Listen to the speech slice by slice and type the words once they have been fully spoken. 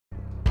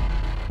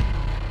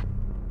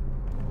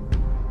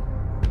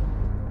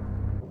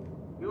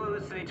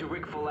listening to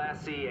Rick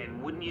Falassi,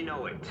 and wouldn't you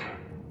know it,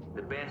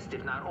 the best,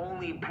 if not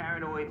only,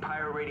 paranoid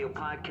pirate radio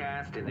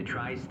podcast in the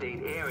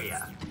tri-state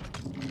area.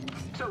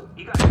 So,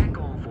 you got that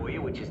going for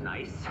you, which is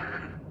nice.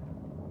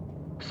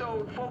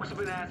 So, folks have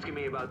been asking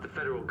me about the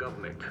federal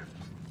government,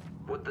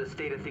 what the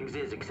state of things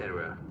is,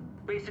 etc.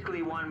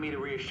 Basically wanting me to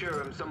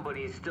reassure them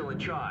somebody's still in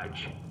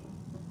charge.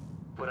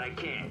 But I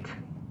can't.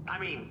 I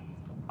mean,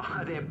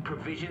 are there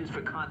provisions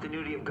for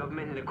continuity of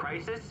government in a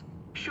crisis?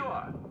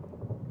 Sure.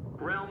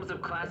 Realms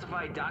of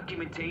classified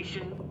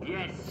documentation?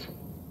 Yes.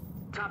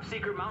 Top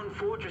secret mountain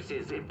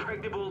fortresses,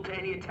 impregnable to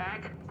any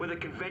attack, whether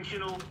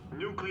conventional,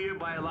 nuclear,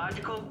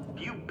 biological?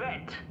 You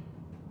bet.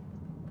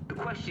 The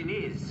question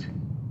is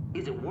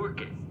it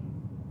working?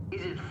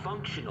 Is it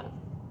functional?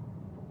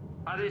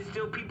 Are there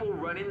still people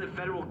running the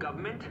federal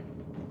government?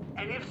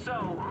 And if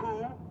so,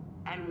 who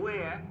and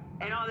where?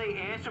 And are they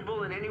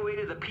answerable in any way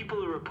to the people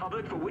of the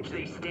Republic for which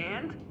they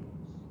stand?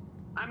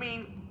 I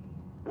mean,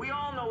 we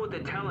all know what they're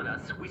telling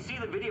us. We see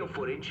the video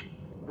footage.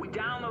 We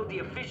download the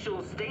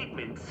official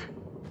statements.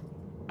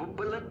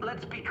 But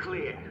let's be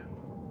clear.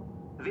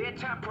 Their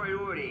top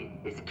priority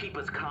is to keep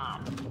us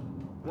calm,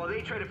 while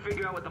they try to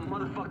figure out what the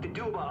motherfuck to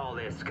do about all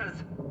this. Because,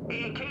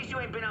 in case you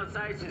ain't been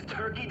outside since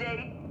Turkey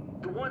Day,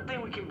 the one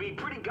thing we can be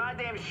pretty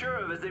goddamn sure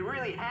of is they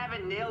really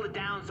haven't nailed it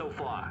down so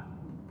far.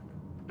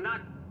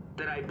 Not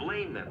that I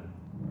blame them.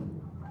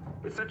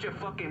 It's such a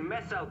fucking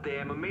mess out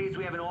there, I'm amazed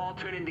we haven't all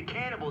turned into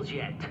cannibals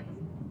yet.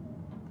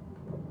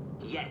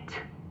 Yet.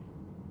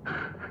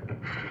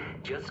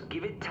 Just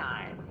give it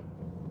time.